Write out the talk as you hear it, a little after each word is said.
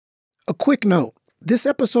A quick note, this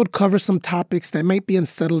episode covers some topics that might be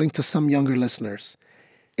unsettling to some younger listeners.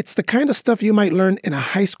 It's the kind of stuff you might learn in a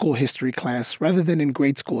high school history class rather than in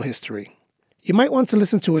grade school history. You might want to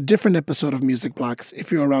listen to a different episode of Music Blocks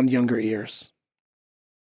if you're around younger ears.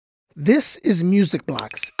 This is Music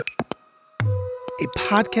Blocks, a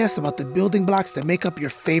podcast about the building blocks that make up your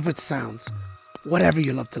favorite sounds, whatever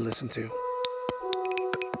you love to listen to.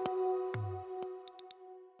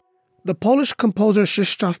 The Polish composer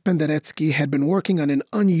Krzysztof Penderecki had been working on an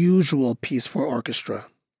unusual piece for orchestra.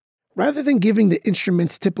 Rather than giving the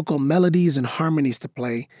instruments typical melodies and harmonies to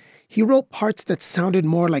play, he wrote parts that sounded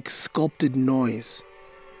more like sculpted noise.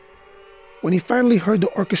 When he finally heard the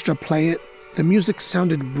orchestra play it, the music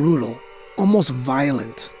sounded brutal, almost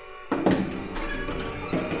violent.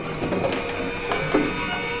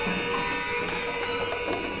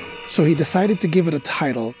 So he decided to give it a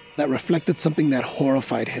title that reflected something that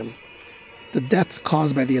horrified him: the deaths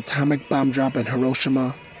caused by the atomic bomb drop in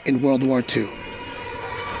Hiroshima in World War II.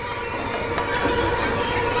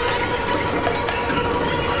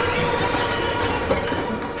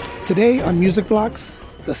 Today on Music Blocks,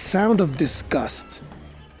 the Sound of Disgust.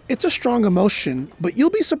 It's a strong emotion, but you'll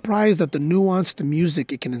be surprised at the nuanced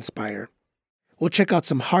music it can inspire. We'll check out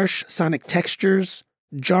some harsh sonic textures,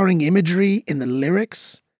 jarring imagery in the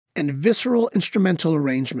lyrics, and visceral instrumental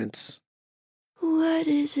arrangements. What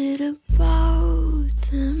is it about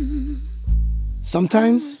them?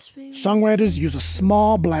 Sometimes, songwriters use a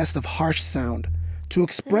small blast of harsh sound to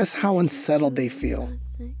express how unsettled they feel.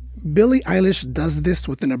 Billie Eilish does this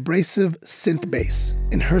with an abrasive synth bass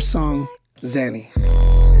in her song, Zanny.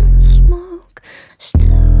 Smoke,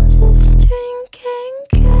 still just drinking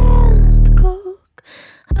canned Coke.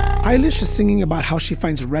 Eilish is singing about how she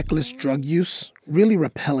finds reckless drug use really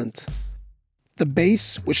repellent. The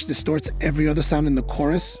bass, which distorts every other sound in the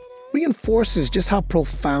chorus, reinforces just how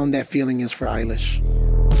profound that feeling is for Eilish.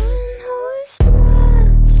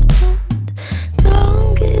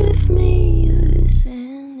 Don't give me this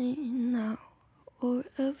any now or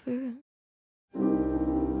ever.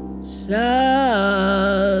 Southern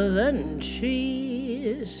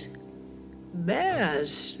trees bear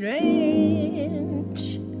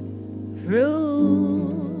strange fruit.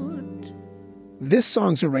 This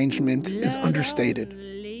song's arrangement is understated,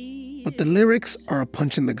 but the lyrics are a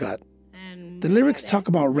punch in the gut. The lyrics talk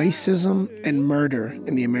about racism and murder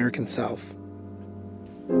in the American South.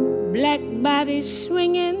 Black bodies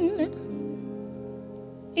swinging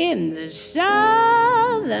in the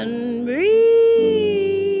southern breeze.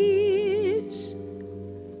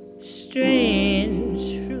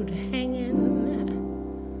 Strange fruit hanging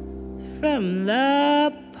from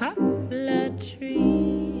the poplar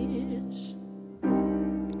trees.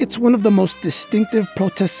 It's one of the most distinctive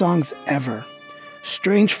protest songs ever.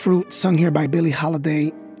 Strange Fruit, sung here by Billie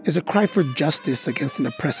Holiday, is a cry for justice against an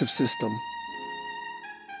oppressive system.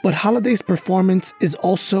 But Holiday's performance is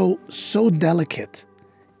also so delicate.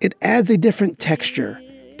 It adds a different texture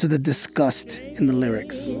to the disgust in the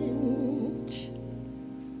lyrics.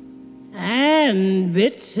 And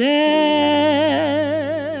bitter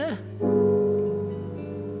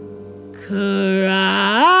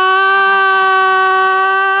cry.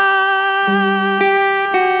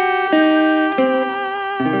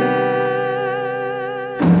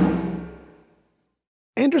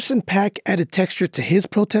 Anderson .Paak added texture to his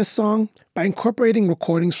protest song by incorporating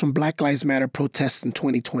recordings from Black Lives Matter protests in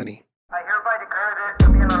 2020. I hereby declare this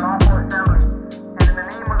to be an unlawful assembly, and in the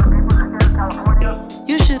name of the people of the state of California,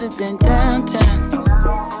 you should have been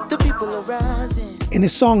downtown. The people are rising. In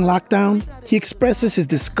his song Lockdown, he expresses his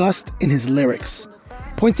disgust in his lyrics,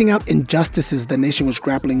 pointing out injustices the nation was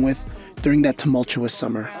grappling with during that tumultuous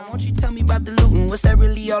summer. Won't you tell me about the looting? What's that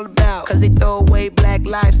really all about? Cause they throw away black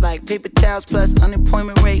lives like paper towels plus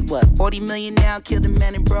unemployment rate. What, 40 million now? Killed a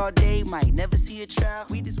man in broad day. Might never see a trial.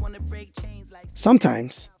 We just want to break chains like...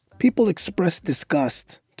 Sometimes, people express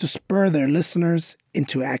disgust to spur their listeners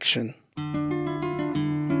into action.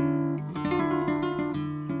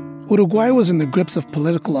 Uruguay was in the grips of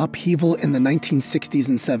political upheaval in the 1960s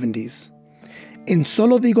and 70s. In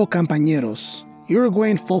Solo Digo Compañeros,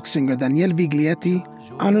 Uruguayan folk singer Daniel Viglietti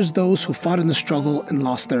honors those who fought in the struggle and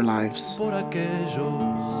lost their lives.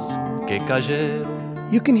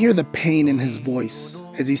 You can hear the pain in his voice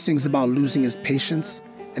as he sings about losing his patience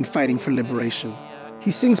and fighting for liberation.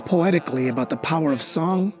 He sings poetically about the power of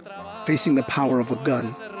song facing the power of a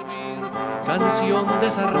gun.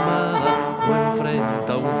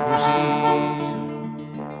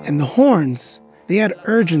 And the horns, they add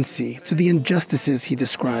urgency to the injustices he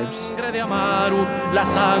describes.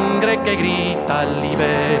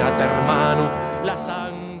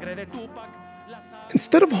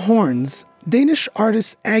 Instead of horns, Danish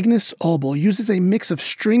artist Agnes Obel uses a mix of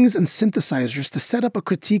strings and synthesizers to set up a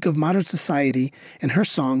critique of modern society in her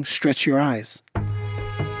song Stretch Your Eyes.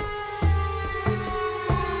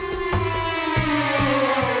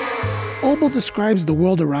 Obel describes the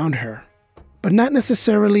world around her, but not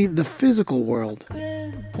necessarily the physical world.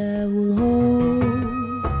 That will hold,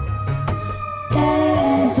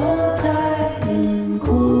 and so tight and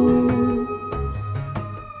cool.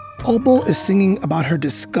 Obel is singing about her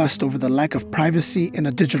disgust over the lack of privacy in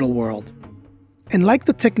a digital world. And like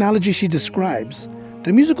the technology she describes,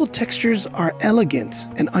 the musical textures are elegant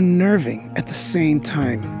and unnerving at the same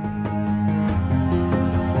time.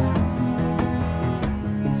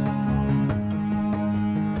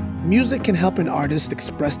 Music can help an artist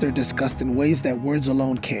express their disgust in ways that words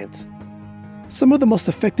alone can't. Some of the most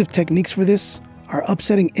effective techniques for this are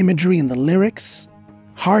upsetting imagery in the lyrics,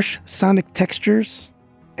 harsh sonic textures,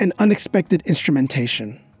 and unexpected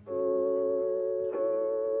instrumentation.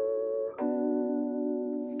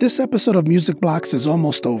 This episode of Music Blocks is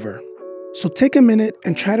almost over, so take a minute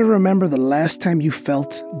and try to remember the last time you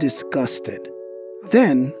felt disgusted.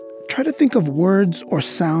 Then, try to think of words or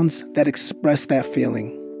sounds that express that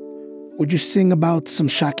feeling. Would you sing about some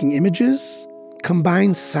shocking images,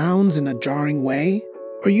 combine sounds in a jarring way,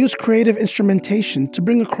 or use creative instrumentation to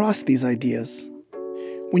bring across these ideas?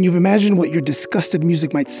 When you've imagined what your disgusted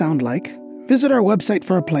music might sound like, visit our website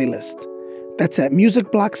for a playlist. That's at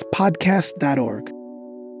musicblockspodcast.org.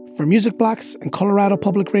 For Music Blocks and Colorado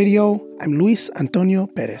Public Radio, I'm Luis Antonio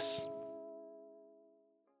Perez.